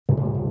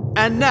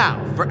And now,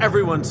 for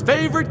everyone's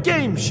favorite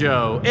game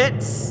show,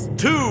 it's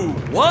Two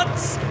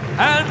Whats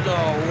and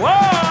a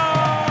Wow!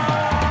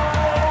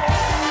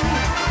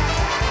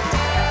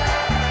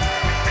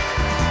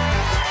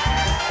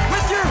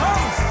 With your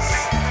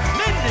hosts,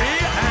 Mindy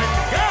and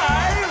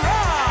Guy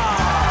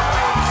Raz.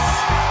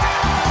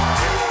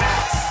 Two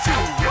Whats,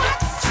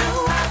 Two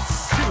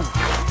Whats, Two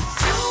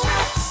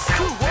Whats,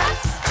 Two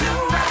Whats,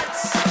 Two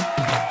Whats,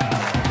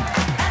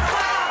 and a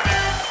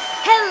Wow!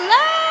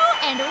 Hello,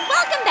 and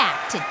welcome back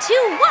to Two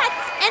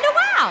Whats and a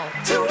Wow!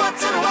 Two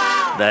Whats and a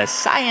Wow! The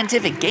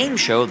scientific game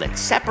show that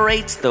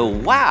separates the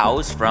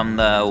wows from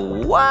the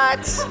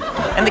whats.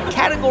 And the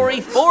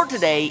category for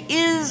today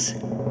is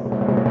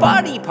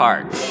body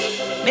parts.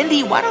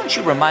 Mindy, why don't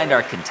you remind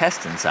our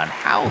contestants on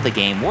how the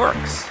game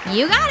works?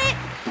 You got it!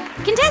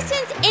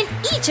 Contestants, in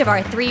each of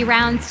our 3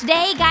 rounds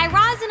today, Guy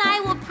Raz and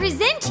I will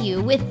present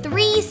you with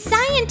 3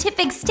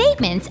 scientific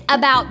statements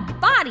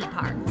about body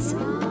parts.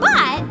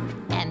 But,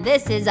 and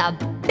this is a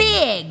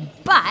big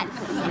but,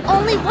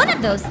 only one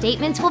of those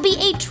statements will be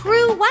a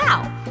true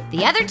wow.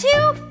 The other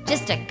 2,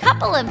 just a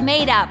couple of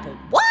made-up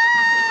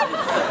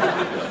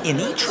whats. In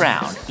each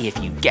round, if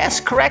you guess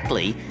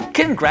correctly,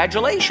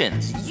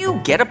 congratulations, you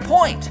get a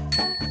point.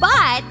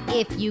 But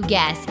if you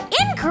guess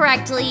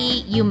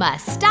incorrectly, you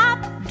must stop,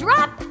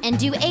 drop, and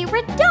do a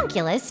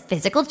redonkulous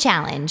physical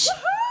challenge.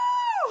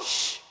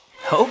 Shh.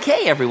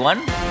 Okay,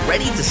 everyone,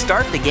 ready to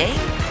start the game?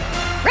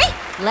 Great,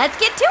 let's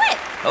get to it.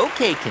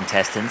 Okay,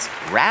 contestants,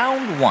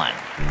 round 1.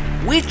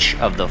 Which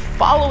of the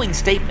following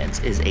statements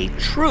is a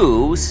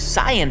true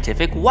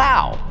scientific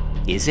wow?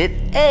 Is it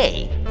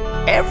A,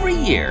 every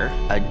year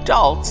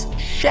adults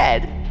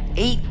shed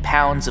 8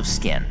 pounds of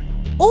skin?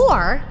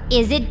 Or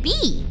is it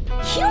B,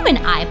 human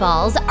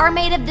eyeballs are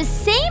made of the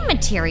same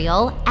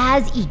material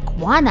as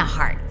iguana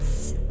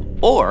hearts?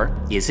 Or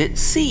is it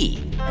C,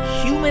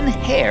 human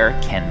hair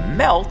can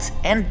melt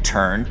and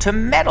turn to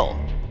metal?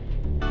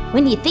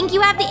 When you think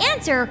you have the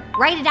answer,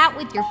 write it out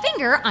with your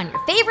finger on your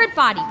favorite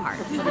body part.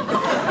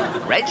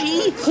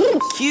 Reggie,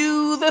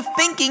 cue the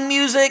thinking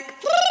music.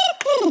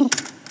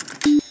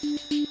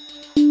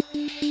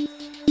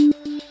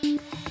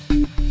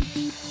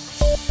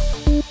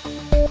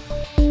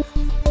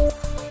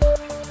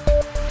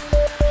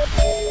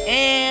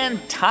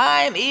 And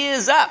time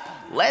is up.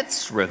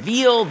 Let's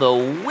reveal the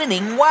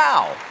winning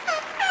wow.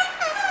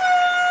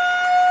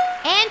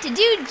 And to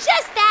do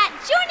just that,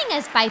 joining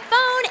us by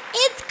phone,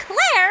 it's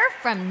Claire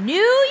from New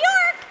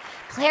York.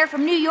 Claire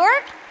from New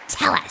York,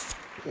 tell us,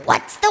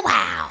 what's the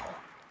wow?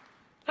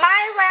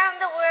 My wow in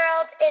the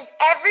world is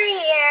every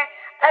year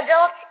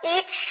adults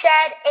each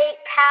shed 8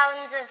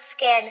 pounds of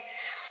skin,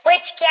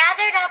 which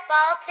gathered up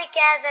all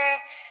together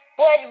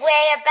would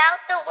weigh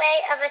about the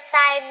weight of a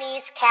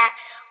Siamese cat,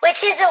 which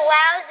is a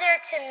wowzer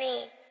to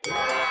me.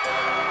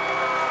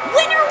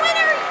 Winner,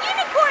 winner,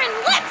 unicorn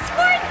lips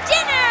for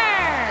dinner!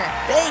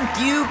 Thank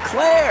you,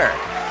 Claire.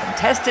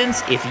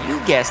 Contestants, if you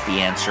guess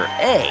the answer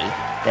A,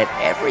 that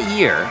every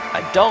year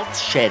adults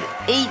shed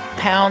 8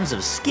 pounds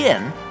of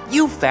skin,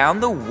 you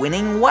found the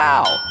winning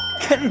wow.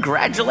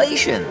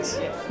 Congratulations.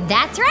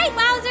 That's right,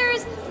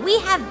 wowzers. We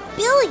have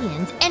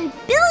billions and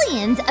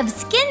billions of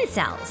skin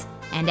cells.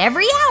 And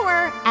every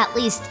hour, at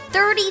least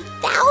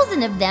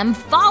 30,000 of them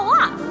fall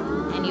off.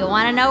 And you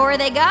want to know where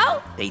they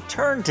go? They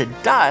turn to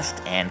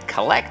dust and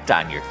collect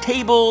on your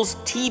tables,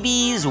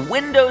 TVs,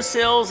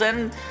 windowsills,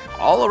 and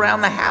all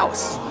around the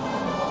house.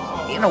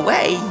 In a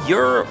way,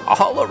 you're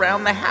all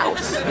around the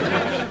house.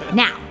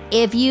 Now,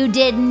 if you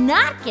did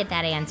not get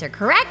that answer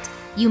correct,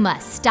 you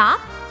must stop,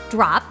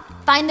 drop,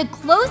 find the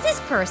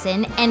closest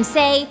person, and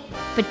say,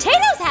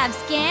 potatoes have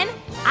skin,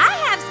 I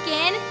have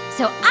skin,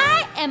 so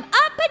I am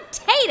a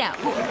potato.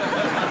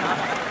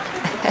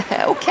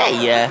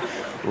 Okay,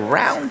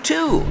 round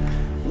 2.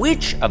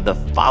 Which of the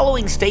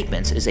following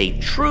statements is a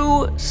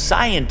true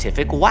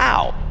scientific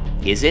wow?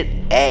 Is it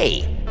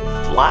A,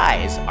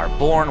 flies are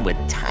born with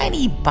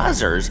tiny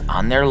buzzers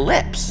on their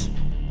lips?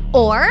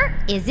 Or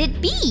is it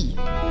B,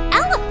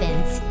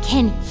 elephants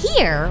can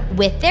hear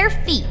with their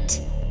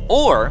feet?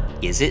 Or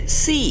is it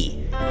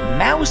C,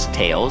 mouse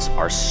tails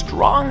are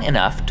strong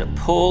enough to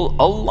pull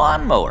a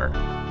lawnmower?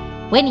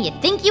 When you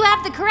think you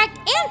have the correct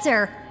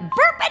answer,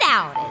 burp it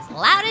out as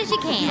loud as you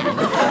can.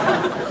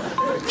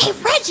 Hey,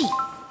 Reggie,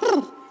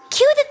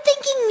 cue the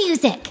thinking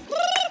music.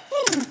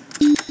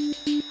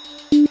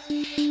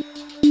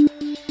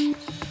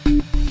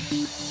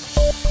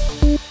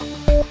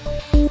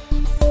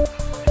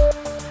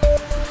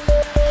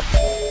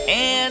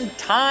 And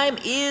time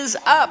is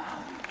up.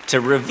 To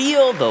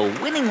reveal the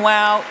winning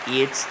wow,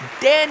 it's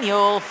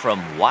Daniel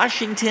from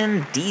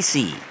Washington,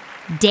 D.C.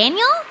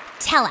 Daniel,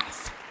 tell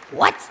us,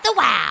 what's the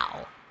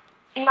wow?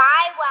 My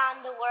wow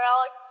in the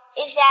world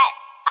is that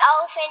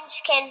elephants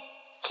can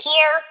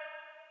hear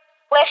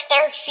with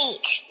their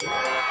feet.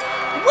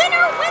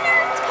 Winner,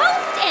 winner,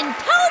 toast and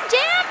toe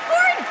jam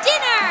for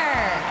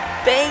dinner!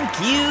 Thank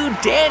you,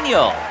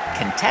 Daniel.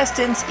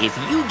 Contestants, if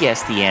you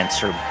guess the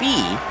answer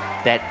B,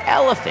 that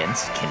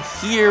elephants can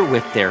hear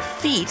with their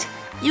feet,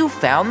 You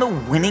found the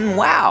winning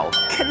wow.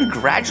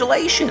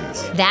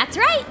 Congratulations. That's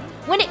right.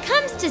 When it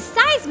comes to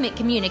seismic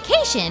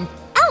communication,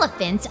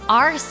 elephants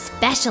are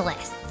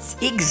specialists.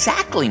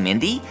 Exactly,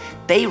 Mindy.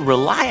 They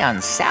rely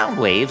on sound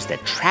waves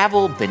that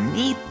travel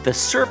beneath the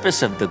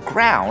surface of the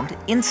ground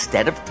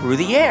instead of through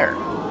the air.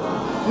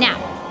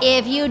 Now,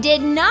 if you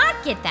did not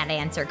get that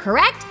answer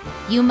correct,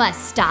 you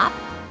must stop,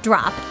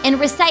 drop, and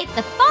recite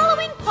the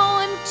following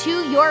poem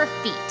to your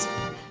feet.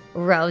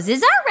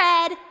 Roses are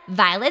red,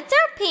 violets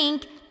are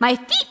pink, my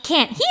feet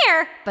can't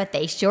hear, but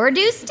they sure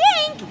do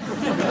stink.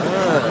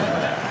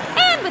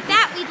 And with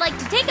that, we'd like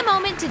to take a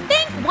moment to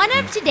thank one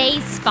of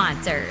today's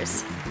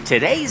sponsors.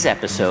 Today's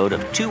episode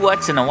of Two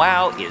Whats and a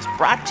Wow is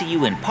brought to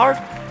you in part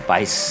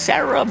by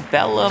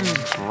Cerebellum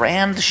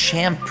brand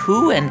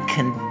shampoo and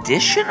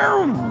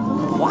conditioner?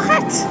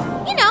 What?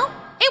 You know,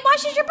 it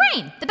washes your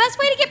brain. The best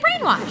way to get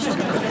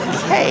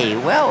brainwashed. Okay,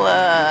 well,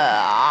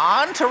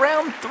 on to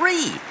round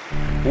 3.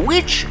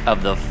 Which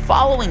of the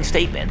following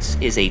statements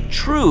is a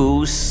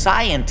true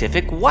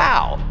scientific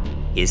wow?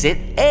 Is it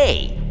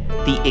A,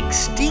 the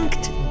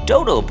extinct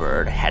dodo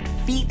bird had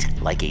feet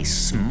like a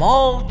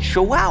small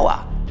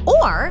chihuahua?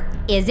 Or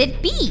is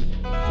it B,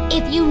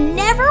 if you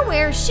never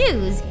wear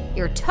shoes,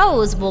 your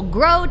toes will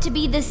grow to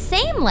be the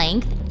same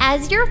length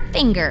as your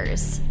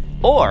fingers?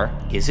 Or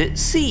is it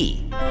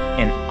C,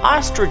 an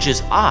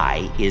ostrich's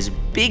eye is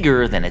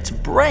bigger than its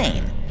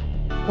brain?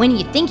 When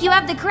you think you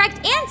have the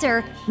correct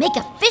answer, make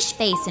a fish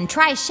face and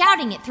try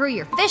shouting it through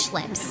your fish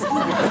lips.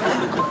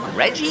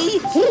 Reggie,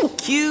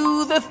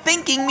 cue the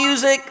thinking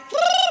music.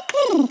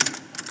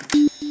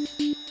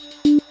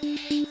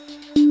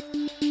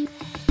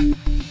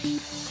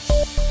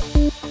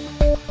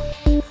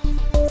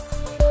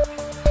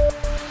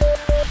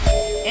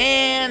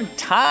 And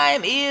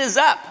time is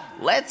up.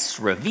 Let's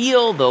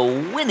reveal the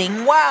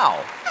winning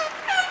wow.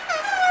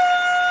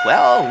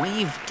 Well,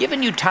 we've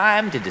given you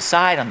time to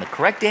decide on the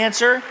correct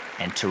answer,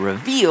 and to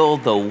reveal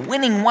the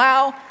winning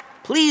wow,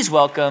 please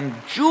welcome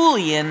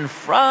Julian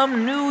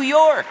from New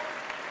York.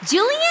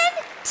 Julian,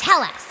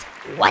 tell us,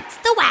 what's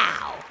the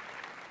wow?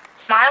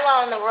 My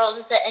wow in the world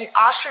is that an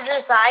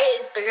ostrich's eye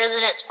is bigger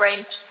than its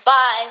brain.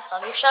 Bye.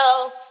 Love your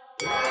show.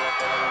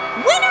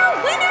 Winner,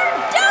 winner,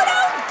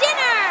 dodo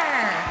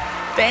dinner!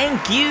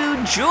 Thank you,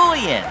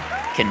 Julian.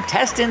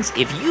 Contestants,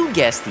 if you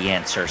guessed the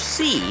answer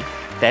C,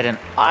 that an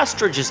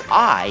ostrich's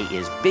eye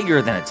is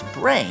bigger than its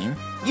brain,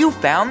 you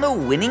found the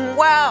winning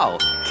wow.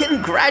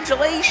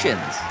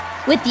 Congratulations.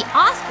 With the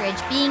ostrich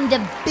being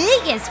the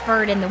biggest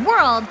bird in the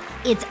world,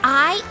 its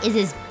eye is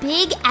as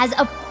big as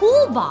a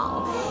pool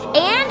ball.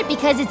 And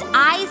because its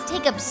eyes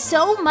take up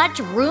so much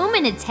room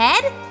in its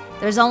head,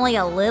 there's only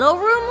a little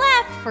room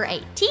left for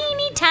a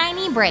teeny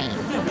tiny brain.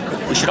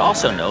 We should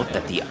also note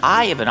that the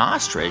eye of an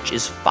ostrich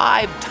is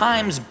 5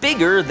 times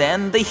bigger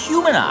than the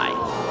human eye.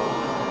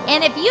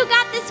 And if you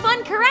got this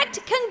one correct,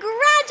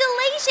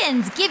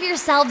 congratulations! Give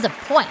yourselves a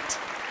point.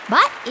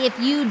 But if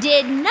you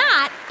did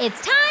not,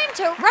 it's time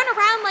to run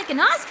around like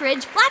an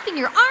ostrich, flapping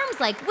your arms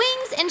like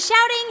wings and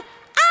shouting,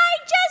 I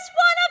just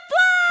wanna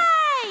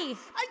fly!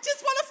 I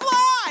just want to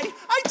fly!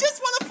 I just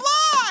want to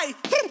fly!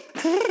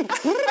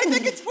 I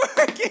think it's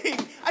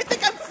working! I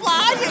think I'm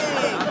flying!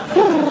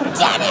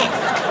 Dennis!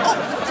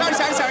 Oh,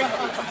 sorry.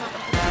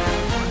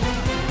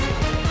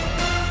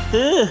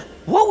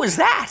 What was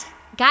that?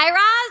 Guy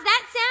Raz,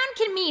 that sound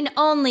can mean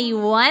only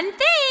one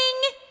thing.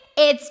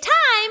 It's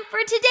time for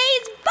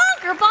today's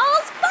Bonker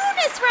Balls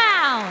bonus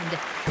round.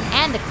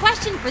 And the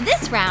question for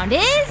this round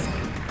is,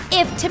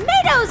 if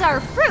tomatoes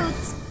are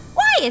fruits,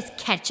 why is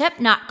ketchup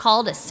not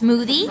called a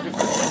smoothie?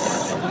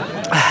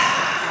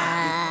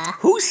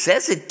 Who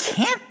says it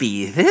can't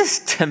be? This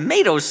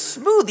tomato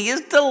smoothie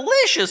is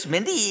delicious,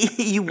 Mindy.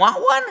 You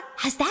want one?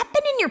 Has that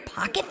been in your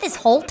pocket this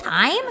whole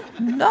time?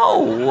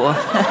 No.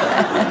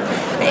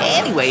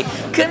 Anyway,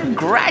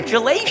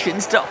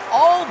 congratulations to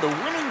all the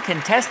winning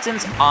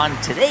contestants on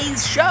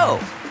today's show.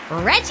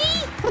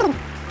 Reggie,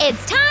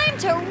 it's time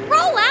to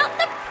roll out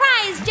the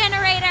prize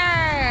generator.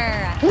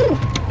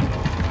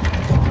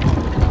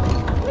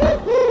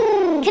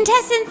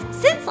 Contestants,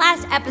 since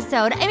last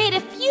episode, I made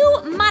a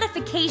few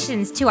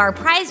modifications to our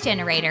prize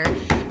generator,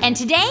 and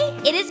today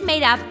it is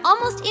made up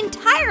almost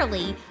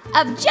entirely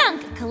of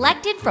junk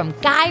collected from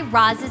Guy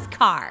Raz's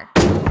car.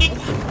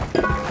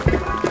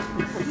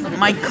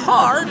 My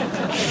car?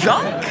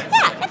 Junk?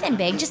 Yeah, nothing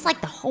big, just like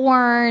the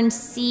horn,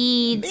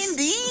 seats,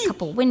 Mindy? a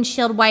couple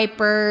windshield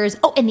wipers.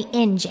 Oh, and the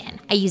engine.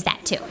 I use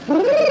that too.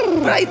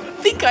 But I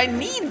think I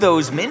need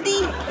those,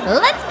 Mindy.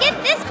 Let's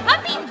get this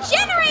puppy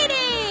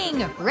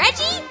generating!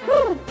 Reggie,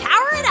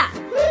 power it up.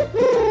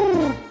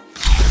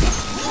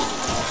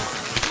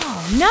 Oh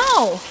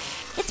no,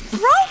 it's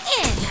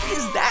broken.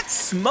 Is that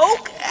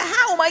smoke?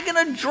 How am I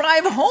gonna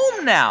drive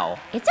home now?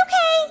 It's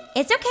okay.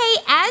 It's okay.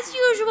 As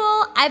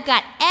usual, I've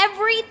got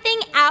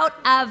everything out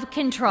of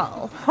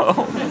control.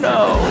 Oh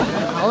no.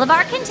 All of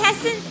our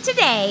contestants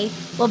today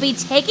will be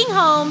taking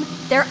home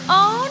their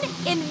own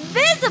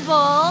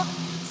invisible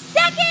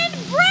second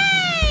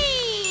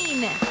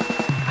brain.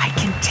 I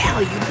can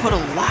tell you put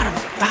a lot of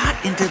thought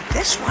into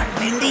this one,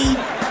 Mindy.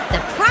 The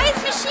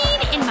prize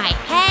machine in my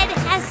head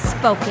has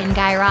spoken,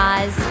 Guy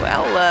Raz.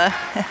 Well,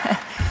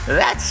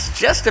 that's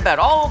just about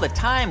all the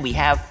time we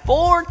have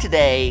for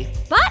today.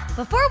 But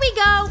before we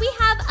go, we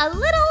have a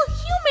little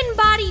human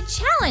body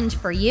challenge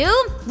for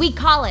you. We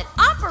call it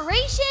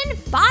Operation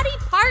Body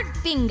Part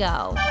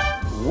Bingo.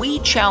 We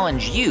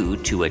challenge you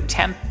to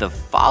attempt the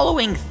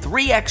following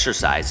 3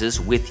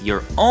 exercises with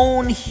your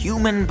own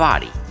human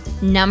body.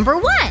 Number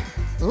 1,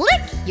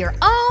 lick your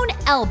own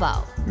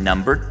elbow.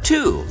 Number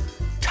 2,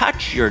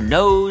 touch your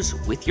nose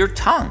with your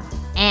tongue.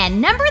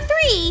 And number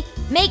 3,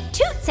 make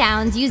toot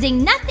sounds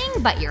using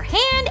nothing but your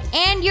hand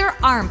and your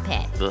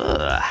armpit.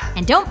 Ugh.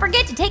 And don't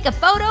forget to take a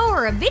photo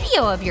or a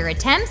video of your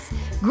attempts.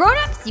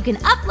 Grownups, you can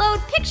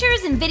upload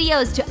pictures and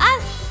videos to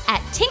us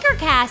at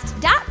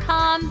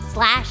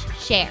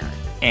tinkercast.com/share.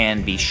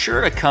 And be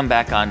sure to come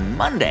back on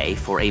Monday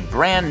for a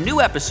brand new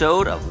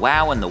episode of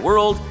Wow in the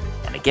World,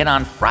 and again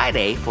on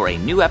Friday for a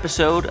new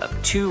episode of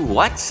 2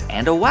 Whats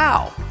and a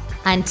Wow.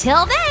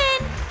 Until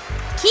then,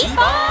 keep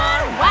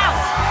on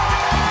wowing!